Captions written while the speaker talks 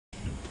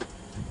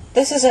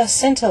This is a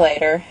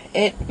scintillator.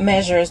 It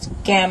measures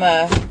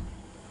gamma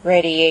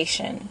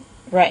radiation.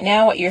 Right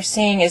now what you're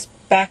seeing is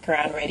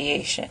background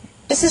radiation.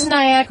 This is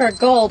Niagara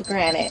gold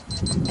granite.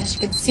 As you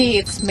can see,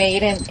 it's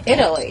made in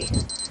Italy.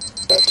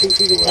 About 2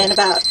 feet away. And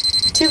about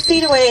 2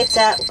 feet away, it's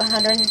at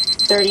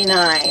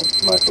 139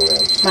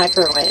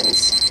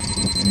 microwins.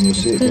 And you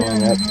see it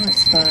going up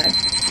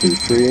to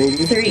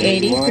 380,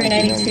 380,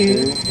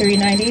 392,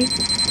 390.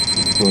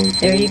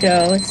 There you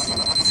go. It's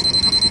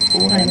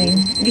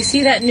climbing. You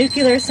see that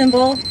nuclear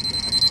symbol?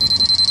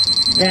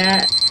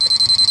 That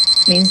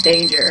means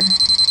danger.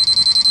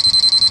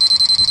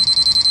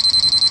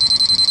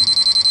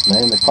 Now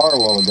in the car a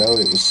while ago,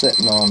 it was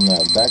sitting on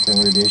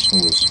background radiation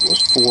was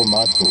 4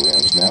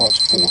 microrams. Now it's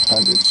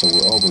 400, so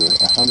we're over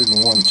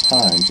 101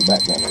 times the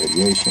background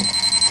radiation.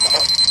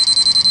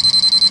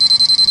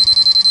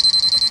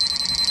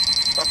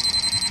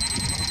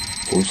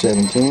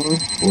 .417,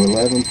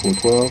 411,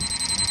 412.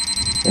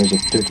 There's a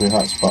particularly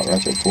hot spot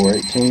right there,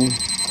 418.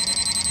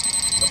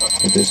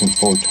 If this is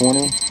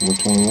 420,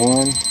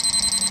 421.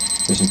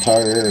 This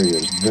entire area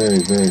is very,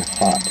 very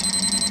hot.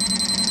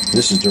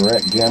 This is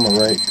direct gamma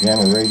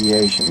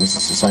radiation. This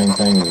is the same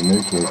thing as a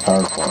nuclear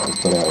power plant would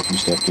put out if you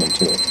stepped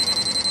into it.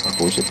 Of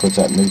course, it puts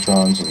out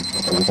neutrons and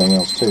everything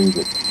else too,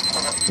 but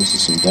this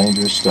is some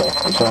dangerous stuff.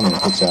 Plutonium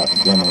puts out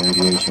gamma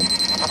radiation.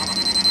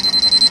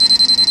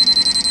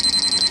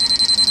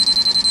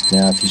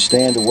 Now, if you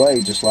stand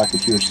away, just like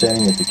if you were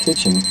standing at the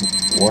kitchen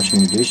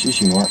washing the dishes,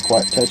 you aren't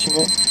quite touching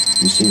it,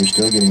 you see we're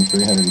still getting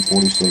 340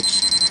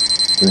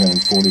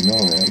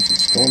 milligrams.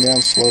 It's going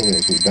down slowly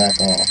as we back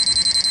off.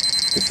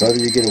 The further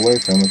you get away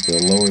from it, the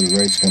lower the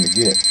rate's going to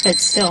get.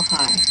 It's still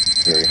high.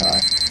 Very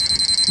high.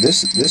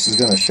 This is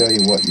going to show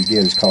you what you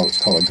get. It's called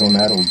a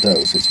gonadal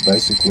dose. It's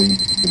basically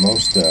the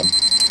most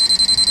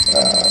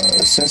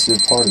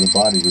sensitive part of the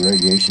body to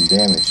radiation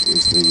damage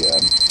is the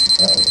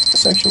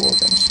sexual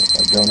organs,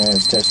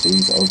 gonads,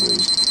 testes,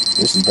 ovaries.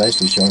 This is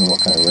basically showing what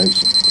kind of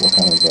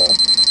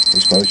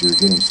exposure you're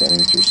getting standing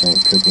at your sink,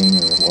 cooking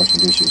or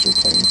washing dishes or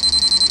cleaning.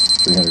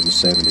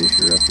 370 if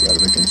you're up right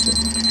up against it.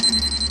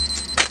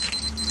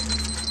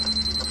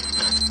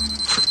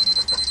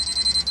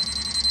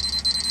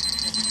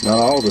 Not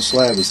all the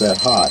slab is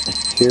that hot.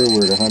 Here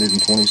we're at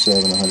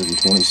 127,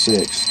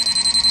 126.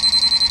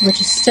 Which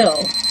is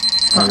still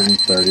hot.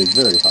 130 is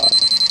very hot.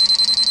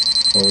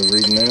 What are we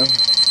reading now?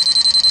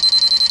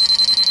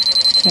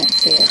 Can't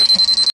see it.